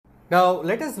Now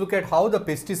let us look at how the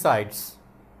pesticides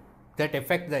that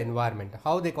affect the environment,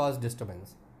 how they cause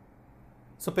disturbance.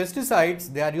 So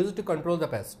pesticides, they are used to control the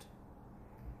pest.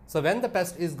 So when the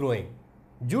pest is growing,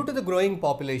 due to the growing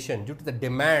population, due to the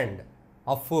demand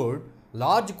of food,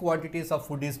 large quantities of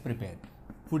food is prepared,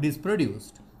 food is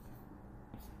produced,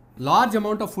 large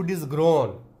amount of food is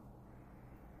grown.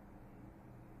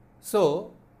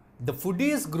 So the food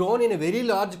is grown in a very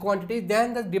large quantity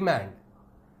than the demand.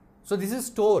 So this is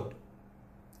stored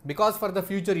because for the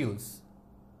future use.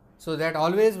 So that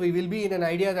always we will be in an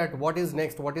idea that what is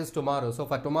next, what is tomorrow. So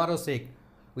for tomorrow's sake,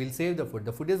 we will save the food.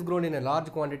 The food is grown in a large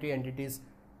quantity and it is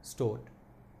stored.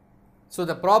 So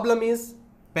the problem is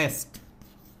pest.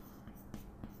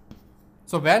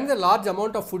 So when the large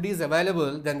amount of food is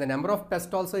available, then the number of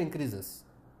pests also increases.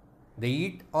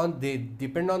 They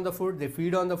depend on the food, they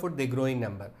feed on the food, they grow in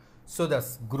number. So the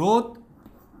growth,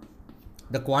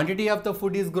 the quantity of the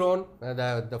food is grown,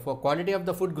 the quantity of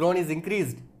the food grown is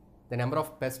increased, the number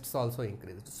of pests also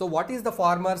increased. So what is the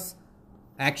farmer's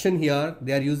action here?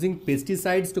 They are using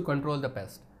pesticides to control the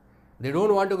pest. They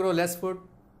don't want to grow less food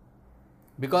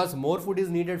because more food is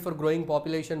needed for growing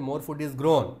population, more food is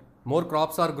grown, more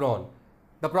crops are grown.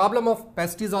 The problem of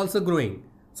pest is also growing.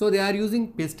 So they are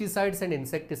using pesticides and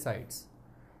insecticides.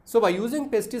 So by using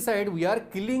pesticide, we are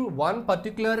killing one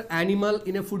particular animal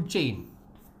in a food chain.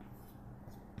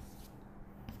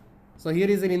 So here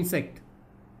is an insect,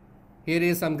 here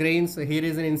is some grains, here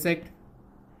is an insect,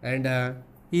 and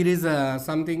here is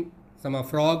some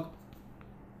frog.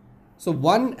 So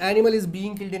one animal is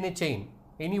being killed in a chain.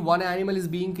 Any one animal is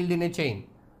being killed in a chain.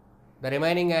 The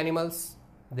remaining animals,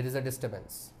 there is a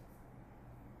disturbance.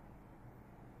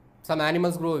 Some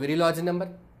animals grow a very large number.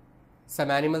 Some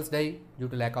animals die due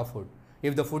to lack of food.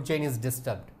 If the food chain is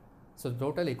disturbed, so the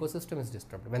total ecosystem is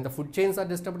disturbed. When the food chains are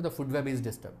disturbed, the food web is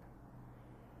disturbed.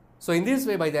 So in this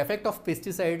way, by the effect of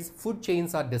pesticides, food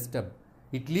chains are disturbed.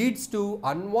 It leads to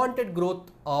unwanted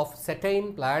growth of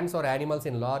certain plants or animals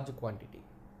in large quantity.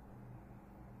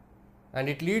 And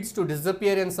it leads to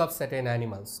disappearance of certain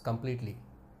animals completely.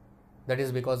 That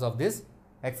is because of this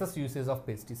excess usage of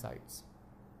pesticides.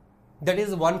 That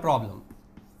is one problem.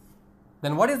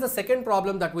 Then what is the second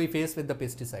problem that we face with the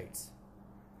pesticides?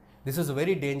 This is a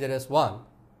very dangerous one.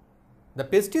 The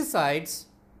pesticides,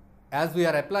 as we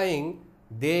are applying,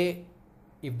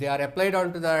 if they are applied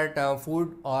onto that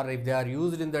food, or if they are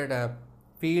used in the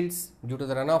fields, due to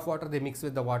the runoff water, they mix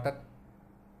with the water,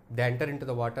 they enter into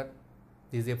the water.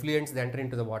 These effluents, they enter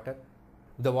into the water.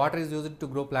 If the water is used to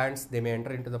grow plants, they may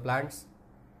enter into the plants.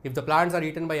 If the plants are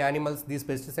eaten by animals, these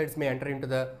pesticides may enter into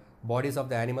the bodies of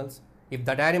the animals. If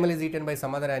that animal is eaten by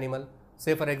some other animal,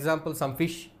 say for example some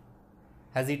fish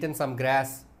has eaten some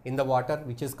grass in the water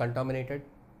which is contaminated,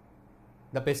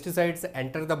 the pesticides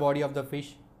enter the body of the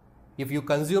fish. If you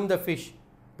consume the fish,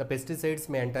 the pesticides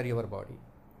may enter your body.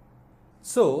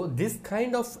 So this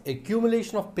kind of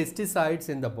accumulation of pesticides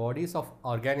in the bodies of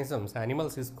organisms,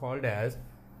 animals, is called as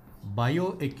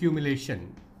bioaccumulation.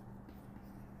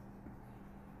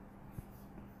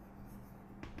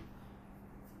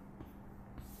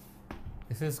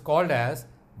 This is called as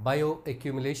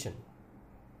bioaccumulation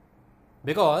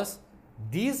because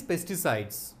these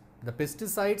pesticides, the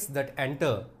pesticides that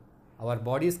enter our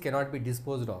bodies cannot be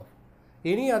disposed of.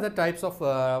 Any other types of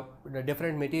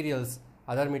different materials,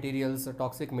 other materials,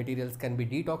 toxic materials can be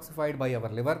detoxified by our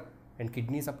liver and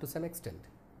kidneys up to some extent.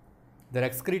 They are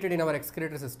excreted in our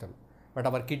excretory system, but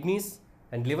our kidneys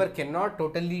and liver cannot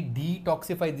totally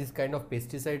detoxify this kind of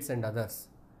pesticides and others.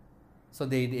 So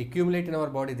they accumulate in our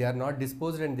body, they are not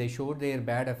disposed and they show their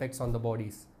bad effects on the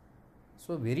bodies.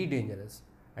 So very dangerous,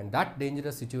 and that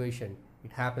dangerous situation,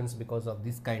 it happens because of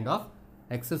this kind of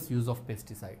excess use of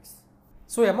pesticides.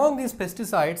 So among these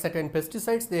pesticides, certain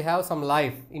pesticides, they have some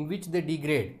life in which they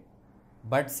degrade,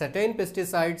 but certain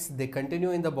pesticides, they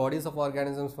continue in the bodies of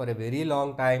organisms for a very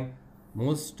long time.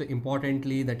 Most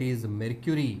importantly, that is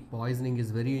mercury poisoning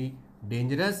is very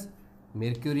dangerous.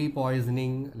 Mercury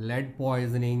poisoning, lead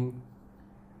poisoning,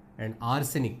 and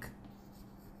arsenic.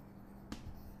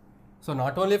 So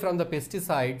not only from the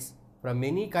pesticides, from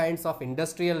many kinds of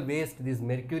industrial waste, these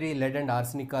mercury, lead and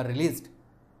arsenic are released.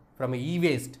 From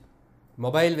e-waste,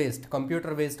 mobile waste,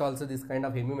 computer waste also, this kind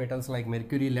of heavy metals like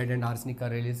mercury, lead and arsenic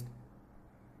are released,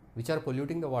 which are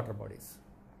polluting the water bodies.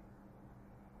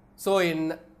 So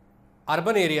in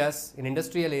urban areas, in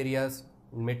industrial areas,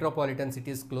 in metropolitan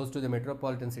cities, close to the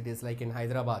metropolitan cities like in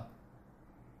Hyderabad,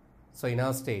 so in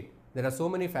our state, there are so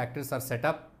many factories are set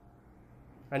up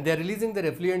and they are releasing their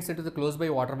effluents into the close by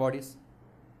water bodies,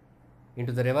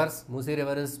 into the rivers. Musi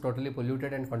river is totally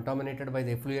polluted and contaminated by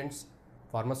the effluents.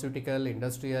 Pharmaceutical,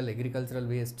 industrial, agricultural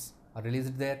wastes are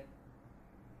released there.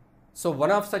 So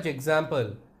one of such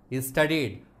example is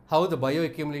studied how the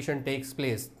bioaccumulation takes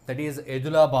place, that is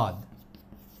Adulabad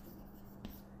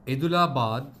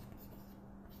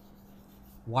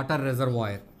water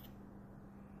reservoir.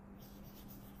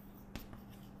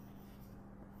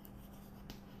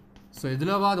 So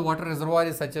Adulabad water reservoir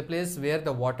is such a place where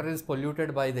the water is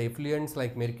polluted by the effluents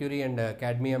like mercury and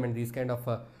cadmium and these kind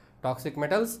of toxic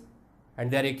metals, and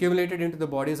they are accumulated into the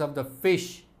bodies of the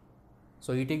fish.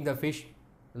 So eating the fish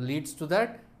leads to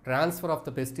that transfer of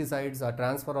the pesticides or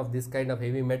transfer of this kind of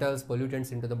heavy metals,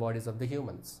 pollutants into the bodies of the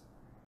humans.